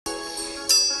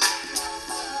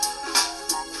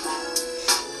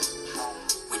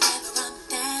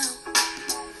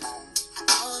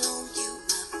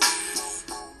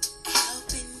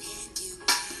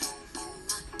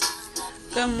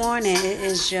Good morning. It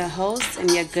is your host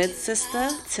and your good sister,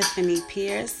 Tiffany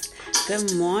Pierce.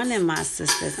 Good morning, my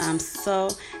sisters. I'm so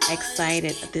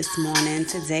excited this morning.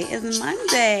 Today is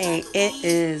Monday. It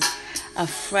is a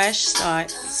fresh start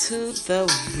to the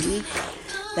week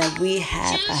that we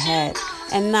have ahead.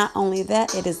 And not only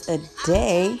that, it is a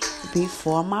day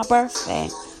before my birthday.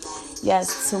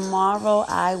 Yes, tomorrow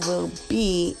I will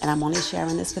be, and I'm only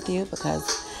sharing this with you because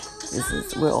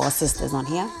we're all sisters on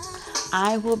here.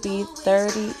 I will be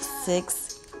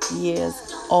 36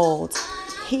 years old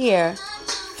here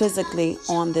physically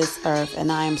on this earth,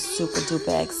 and I am super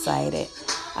duper excited.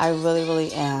 I really,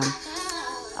 really am.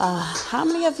 How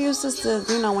many of you sisters,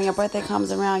 when your birthday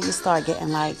comes around, you start getting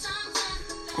like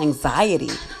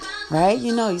anxiety, right?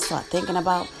 You start thinking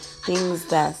about things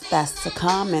that's to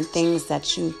come and things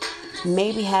that you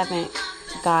maybe haven't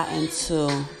gotten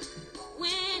to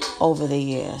over the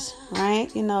years, right?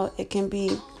 It can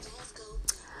be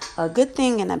a good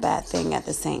thing and a bad thing at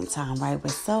the same time, right? We're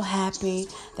so happy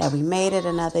that we made it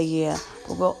another year,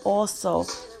 but we're also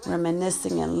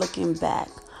reminiscing and looking back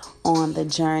on the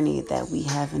journey that we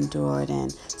have endured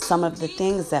and some of the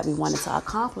things that we wanted to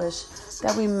accomplish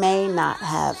that we may not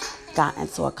have gotten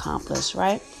to accomplish,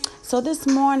 right? So this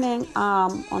morning,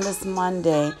 on this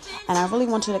Monday, and I really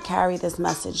want you to carry this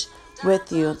message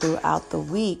with you throughout the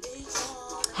week.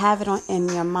 Have it in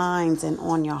your minds and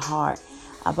on your heart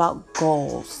about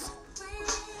goals,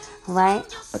 right?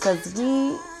 Because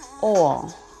we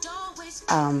all,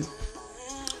 I'm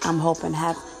hoping,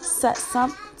 have set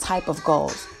some type of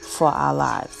goals for our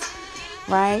lives,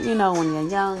 right? When you're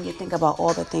young, you think about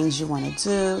all the things you want to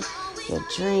do, your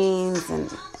dreams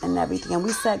and everything. And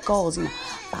we set goals,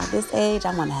 by this age,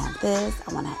 I want to have this,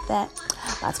 I want to have that.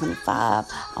 By 25, I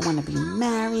want to be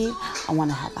married, I want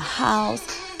to have a house,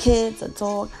 kids, a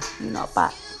dog.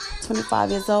 By 25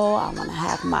 years old, I want to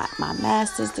have my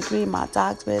master's degree, my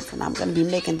doctorate, and I'm going to be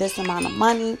making this amount of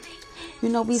money.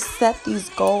 We set these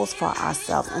goals for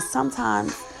ourselves, and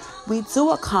sometimes we do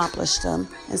accomplish them,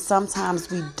 and sometimes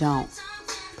we don't.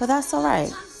 But that's all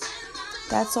right.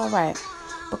 That's all right,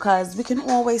 because we can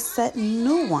always set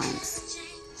new ones,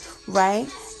 right?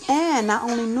 And not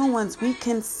only new ones, we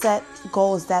can set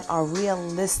goals that are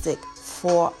realistic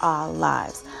for our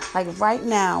lives. Like right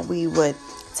now, we would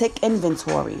take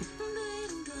inventory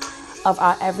of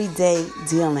our everyday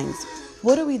dealings.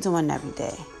 What are we doing every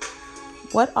day?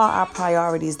 What are our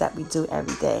priorities that we do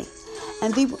every day?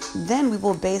 And then we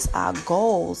will base our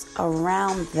goals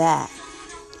around that.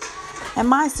 In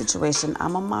my situation,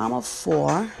 I'm a mom of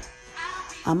 4.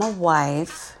 I'm a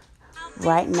wife.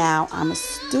 Right now, I'm a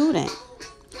student.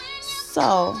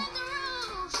 So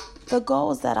the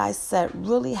goals that I set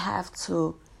really have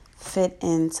to fit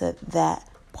into that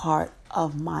part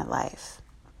of my life,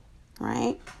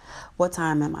 right? What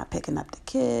time am I picking up the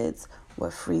kids?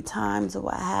 What free time do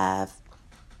I have?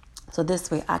 So this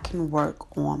way I can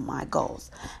work on my goals.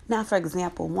 Now, for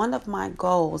example, one of my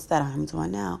goals that I'm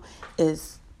doing now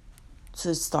is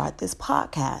to start this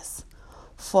podcast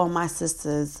for my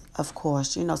sisters, of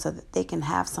course, so that they can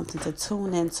have something to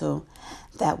tune into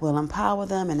that will empower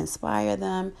them and inspire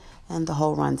them and the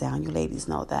whole rundown. You ladies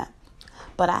know that.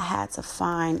 But I had to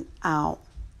find out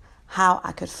how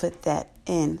I could fit that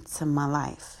into my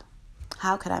life.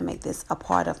 How could I make this a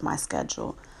part of my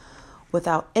schedule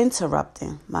without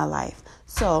interrupting my life?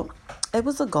 So it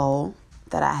was a goal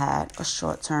that I had, a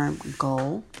short-term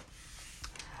goal.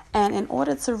 And in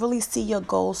order to really see your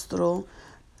goals through,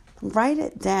 write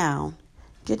it down.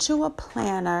 Get you a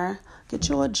planner, get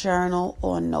you a journal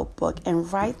or a notebook,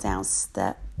 and write down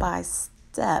step by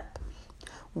step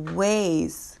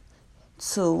ways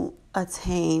to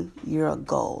attain your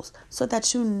goals so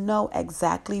that you know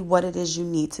exactly what it is you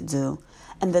need to do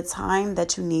and the time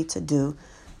that you need to do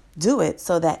it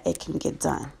so that it can get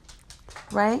done,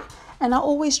 right? And I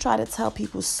always try to tell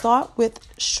people, start with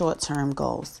short-term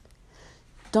goals.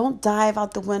 Don't dive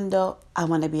out the window, I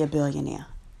want to be a billionaire.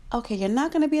 Okay, you're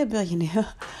not going to be a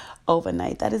billionaire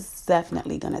overnight. That is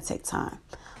definitely going to take time.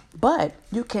 But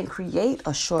you can create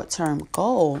a short-term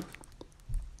goal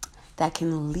that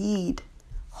can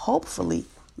hopefully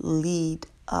lead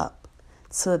up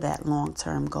to that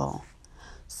long-term goal.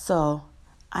 So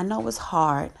I know it's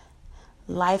hard.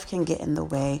 Life can get in the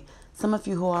way. Some of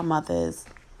you who are mothers,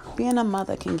 being a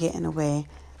mother can get in the way.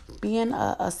 Being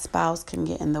a spouse can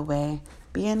get in the way.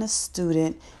 Being a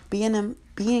student, being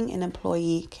an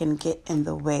employee can get in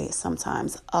the way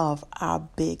sometimes of our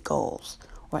big goals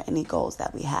or any goals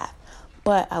that we have.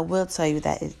 But I will tell you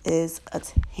that it is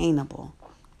attainable.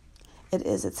 It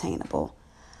is attainable.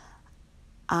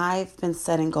 I've been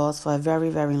setting goals for a very,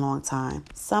 very long time.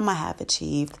 Some I have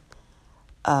achieved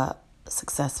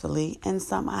successfully and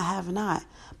some I have not.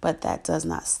 But that does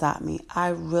not stop me. I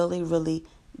really, really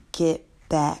get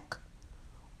back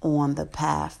on the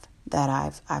path that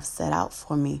I've set out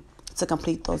for me to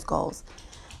complete those goals.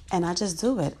 And I just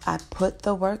do it. I put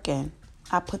the work in.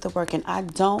 I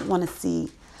don't want to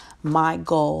see my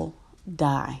goal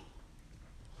die.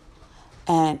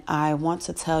 And I want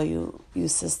to tell you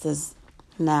sisters,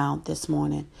 now this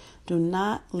morning, do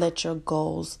not let your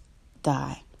goals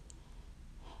die.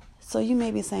 So you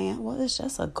may be saying, well, it's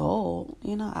just a goal.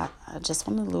 I just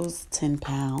want to lose 10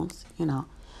 pounds.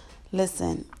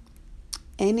 Listen,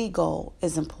 any goal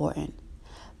is important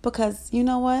because you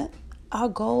know what? Our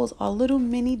goals are little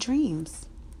mini dreams.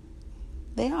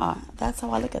 They are. That's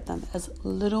how I look at them, as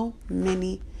little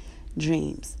mini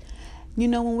dreams.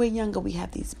 When we're younger, we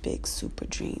have these big super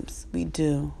dreams. We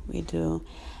do.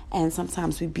 And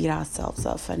sometimes we beat ourselves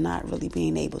up for not really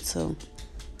being able to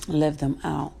live them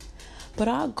out. But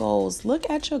our goals, look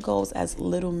at your goals as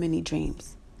little mini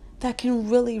dreams that can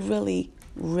really, really,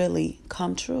 really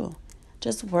come true.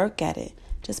 Just work at it.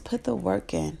 Just put the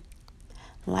work in.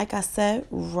 Like I said,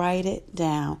 write it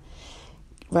down.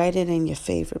 Write it in your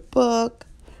favorite book.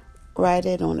 Write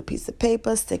it on a piece of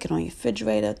paper. Stick it on your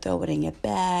refrigerator. Throw it in your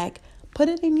bag. Put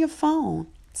it in your phone.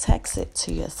 Text it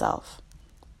to yourself.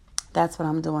 That's what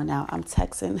I'm doing now. I'm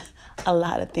texting a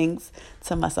lot of things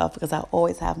to myself because I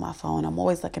always have my phone. I'm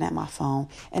always looking at my phone.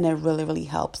 And it really, really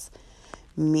helps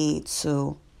me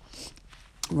to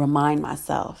remind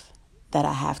myself that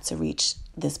I have to reach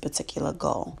this particular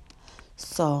goal.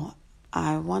 So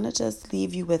I want to just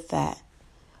leave you with that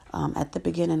at the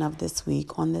beginning of this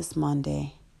week, on this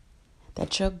Monday,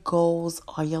 that your goals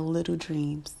are your little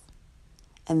dreams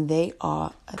and they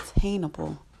are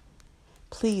attainable.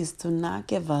 Please do not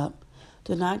give up.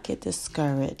 Do not get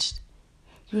discouraged.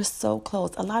 You're so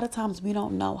close. A lot of times we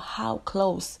don't know how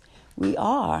close we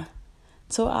are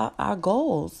to our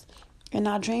goals and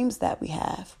our dreams that we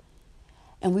have.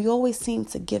 And we always seem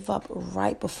to give up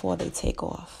right before they take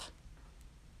off.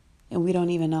 And we don't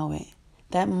even know it.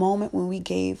 That moment when we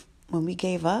gave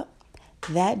up,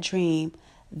 that dream,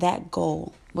 that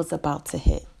goal was about to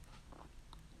hit.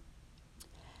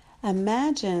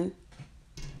 Imagine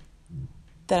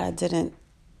that I didn't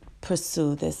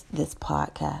pursue this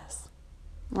podcast,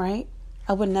 right?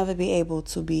 I would never be able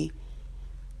to be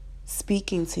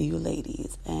speaking to you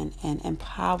ladies and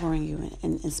empowering you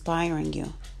and inspiring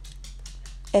you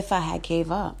if I had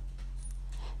gave up.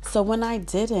 So when I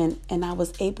didn't and I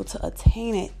was able to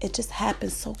attain it, it just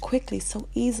happened so quickly, so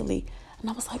easily. And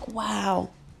I was like, wow,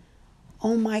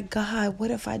 oh my God,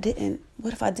 what if I didn't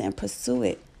pursue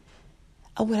it?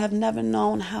 I would have never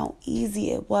known how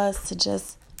easy it was to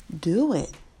just do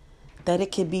it, that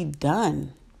it could be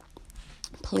done.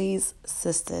 Please,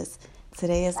 sisters,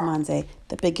 today is Monday,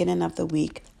 the beginning of the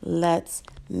week. Let's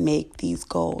make these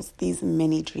goals, these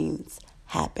mini dreams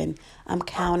happen. I'm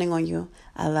counting on you.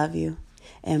 I love you.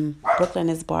 And Brooklyn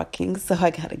is barking, so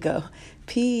I gotta go.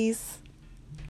 Peace.